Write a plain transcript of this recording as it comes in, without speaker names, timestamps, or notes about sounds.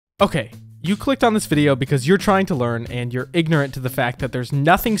Okay, you clicked on this video because you're trying to learn and you're ignorant to the fact that there's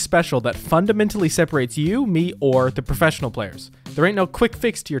nothing special that fundamentally separates you, me, or the professional players. There ain't no quick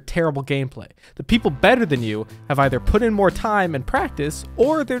fix to your terrible gameplay. The people better than you have either put in more time and practice,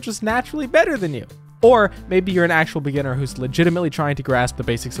 or they're just naturally better than you. Or maybe you're an actual beginner who's legitimately trying to grasp the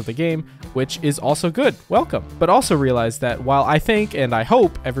basics of the game, which is also good. Welcome. But also realize that while I think and I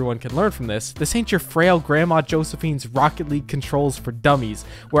hope everyone can learn from this ain't your frail Grandma Josephine's Rocket League controls for dummies,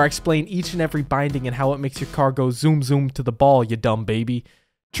 where I explain each and every binding and how it makes your car go zoom zoom to the ball, you dumb baby.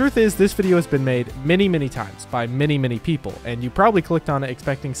 Truth is, this video has been made many times by many people, and you probably clicked on it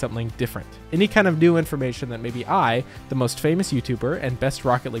expecting something different. Any kind of new information that maybe I, the most famous YouTuber and best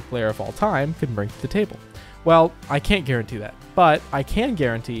Rocket League player of all time, can bring to the table. Well, I can't guarantee that, but I can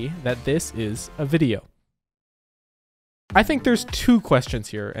guarantee that this is a video. I think there's two questions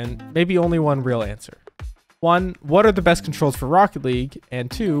here, and maybe only one real answer. One, what are the best controls for Rocket League? And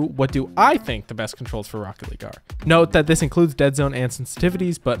two, what do I think the best controls for Rocket League are? Note that this includes dead zone and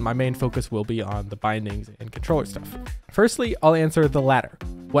sensitivities, but my main focus will be on the bindings and controller stuff. Firstly, I'll answer the latter.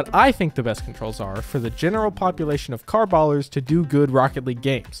 What I think the best controls are for the general population of car ballers to do good Rocket League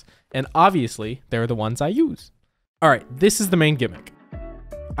games. And obviously, they're the ones I use. Alright, this is the main gimmick.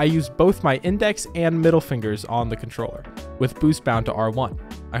 I use both my index and middle fingers on the controller, with boost bound to R1.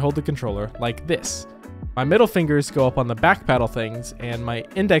 I hold the controller like this. My middle fingers go up on the back paddle things, and my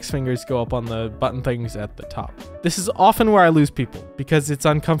index fingers go up on the button things at the top. This is often where I lose people, because it's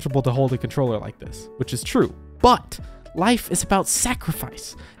uncomfortable to hold a controller like this, which is true. But life is about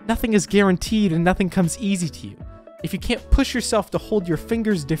sacrifice. Nothing is guaranteed and nothing comes easy to you. If you can't push yourself to hold your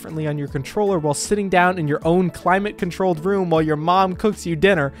fingers differently on your controller while sitting down in your own climate-controlled room while your mom cooks you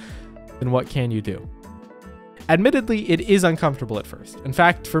dinner, then what can you do? Admittedly, it is uncomfortable at first. In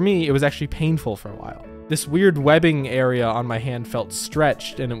fact, for me, it was actually painful for a while. This weird webbing area on my hand felt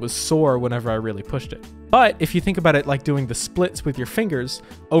stretched and it was sore whenever I really pushed it. But if you think about it like doing the splits with your fingers,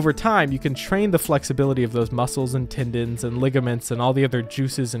 over time you can train the flexibility of those muscles and tendons and ligaments and all the other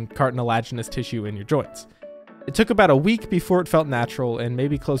juices and cartilaginous tissue in your joints. It took about a week before it felt natural, and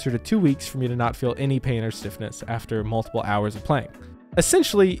maybe closer to 2 weeks for me to not feel any pain or stiffness after multiple hours of playing.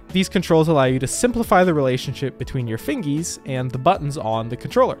 Essentially, these controls allow you to simplify the relationship between your fingies and the buttons on the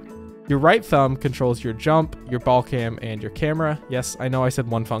controller. Your right thumb controls your jump, your ball cam, and your camera. Yes, I know I said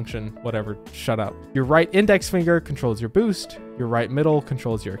one function, whatever, shut up. Your right index finger controls your boost, your right middle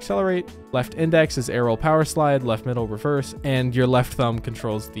controls your accelerate, left index is air roll power slide, left middle reverse, and your left thumb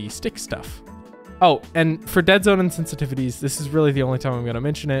controls the stick stuff. Oh, and for dead zone and sensitivities, this is really the only time I'm going to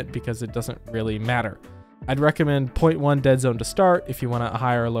mention it because it doesn't really matter. I'd recommend 0.1 dead zone to start. If you want a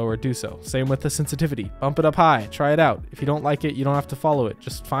higher or lower, do so. Same with the sensitivity. Bump it up high. Try it out. If you don't like it, you don't have to follow it.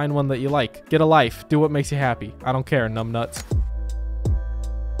 Just find one that you like. Get a life. Do what makes you happy. I don't care, numbnuts.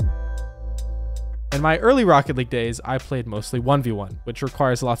 In my early Rocket League days, I played mostly 1v1, which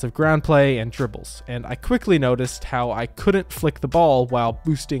requires lots of ground play and dribbles, and I quickly noticed how I couldn't flick the ball while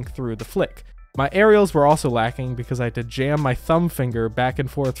boosting through the flick. My aerials were also lacking because I had to jam my thumb finger back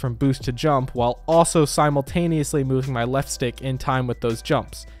and forth from boost to jump while also simultaneously moving my left stick in time with those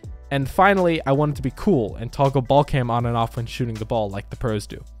jumps. And finally, I wanted to be cool and toggle ball cam on and off when shooting the ball like the pros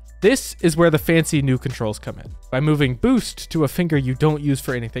do. This is where the fancy new controls come in. By moving boost to a finger you don't use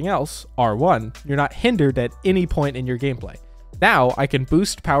for anything else, R1, you're not hindered at any point in your gameplay. Now I can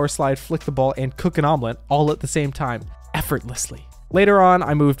boost, power slide, flick the ball, and cook an omelet all at the same time, effortlessly. Later on,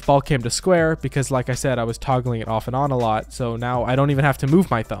 I moved ball cam to square because, like I said, I was toggling it off and on a lot, so now I don't even have to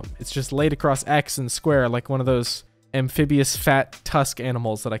move my thumb. It's just laid across X and square like one of those amphibious fat tusk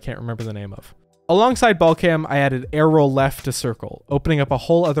animals that I can't remember the name of. Alongside ball cam, I added air roll left to circle, opening up a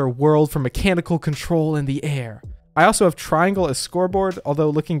whole other world for mechanical control in the air. I also have triangle as scoreboard, although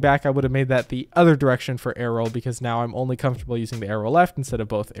looking back, I would have made that the other direction for air roll because now I'm only comfortable using the air roll left instead of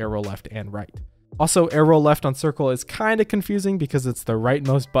both air roll left and right. Also, air roll left on circle is kind of confusing because it's the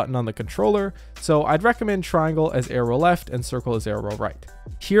rightmost button on the controller, so I'd recommend triangle as air roll left and circle as air roll right.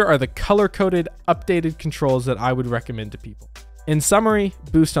 Here are the color-coded, updated controls that I would recommend to people. In summary,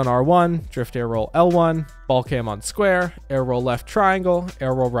 boost on R1, drift air roll L1, ball cam on square, air roll left triangle,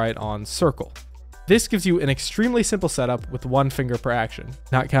 air roll right on circle. This gives you an extremely simple setup with one finger per action,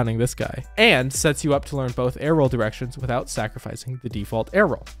 not counting this guy, and sets you up to learn both air roll directions without sacrificing the default air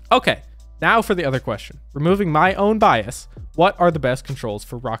roll. Okay. Now for the other question. Removing my own bias, what are the best controls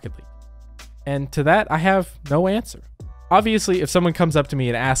for Rocket League? And to that, I have no answer. Obviously, if someone comes up to me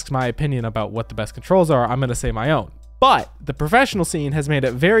and asks my opinion about what the best controls are, I'm going to say my own. But the professional scene has made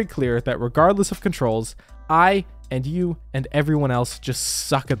it very clear that regardless of controls, I and you and everyone else just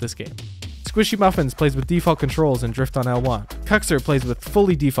suck at this game. Squishy Muffins plays with default controls and drift on L1. Cuxer plays with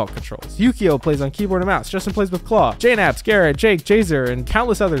fully default controls. Yukio plays on keyboard and mouse. Justin plays with claw. Jnaps, Garrett, Jake, Jazer, and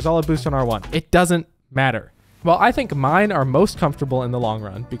countless others all have boost on R1. It doesn't matter. Well, I think mine are most comfortable in the long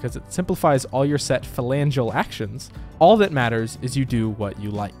run because it simplifies all your set phalangeal actions. All that matters is you do what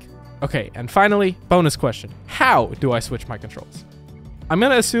you like. Okay, and finally, bonus question. How do I switch my controls? I'm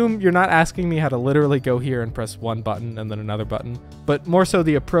going to assume you're not asking me how to literally go here and press one button and then another button, but more so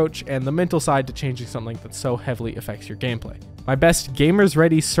the approach and the mental side to changing something that so heavily affects your gameplay. My best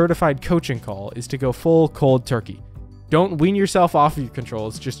GamersRdy certified coaching call is to go full cold turkey. Don't wean yourself off of your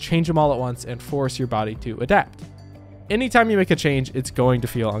controls, just change them all at once and force your body to adapt. Anytime you make a change, it's going to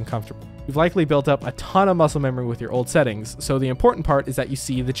feel uncomfortable. You've likely built up a ton of muscle memory with your old settings, so the important part is that you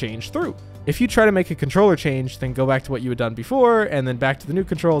see the change through. If you try to make a controller change, then go back to what you had done before, and then back to the new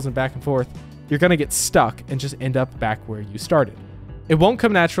controls and back and forth, you're going to get stuck and just end up back where you started. It won't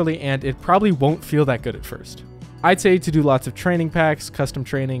come naturally, and it probably won't feel that good at first. I'd say to do lots of training packs, custom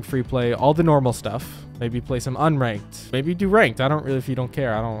training, free play, all the normal stuff. Maybe play some unranked. Maybe do ranked. I don't really, if you don't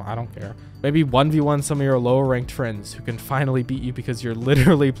care, I don't care. Maybe 1v1 some of your lower ranked friends who can finally beat you because you're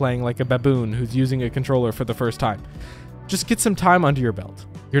literally playing like a baboon who's using a controller for the first time. Just get some time under your belt.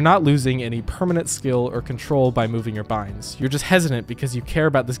 You're not losing any permanent skill or control by moving your binds. You're just hesitant because you care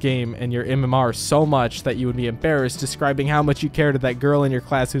about this game and your MMR so much that you would be embarrassed describing how much you care to that girl in your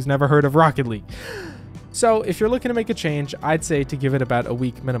class who's never heard of Rocket League. So if you're looking to make a change, I'd say to give it about a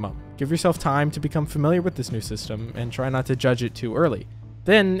week minimum. Give yourself time to become familiar with this new system and try not to judge it too early.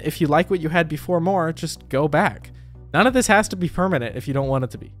 Then, if you like what you had before more, just go back. None of this has to be permanent if you don't want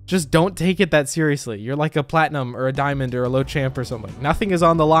it to be. Just don't take it that seriously. You're like a platinum or a diamond or a low champ or something. Nothing is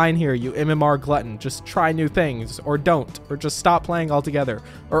on the line here, you MMR glutton. Just try new things, or don't, or just stop playing altogether,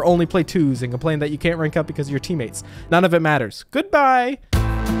 or only play twos and complain that you can't rank up because of your teammates. None of it matters. Goodbye!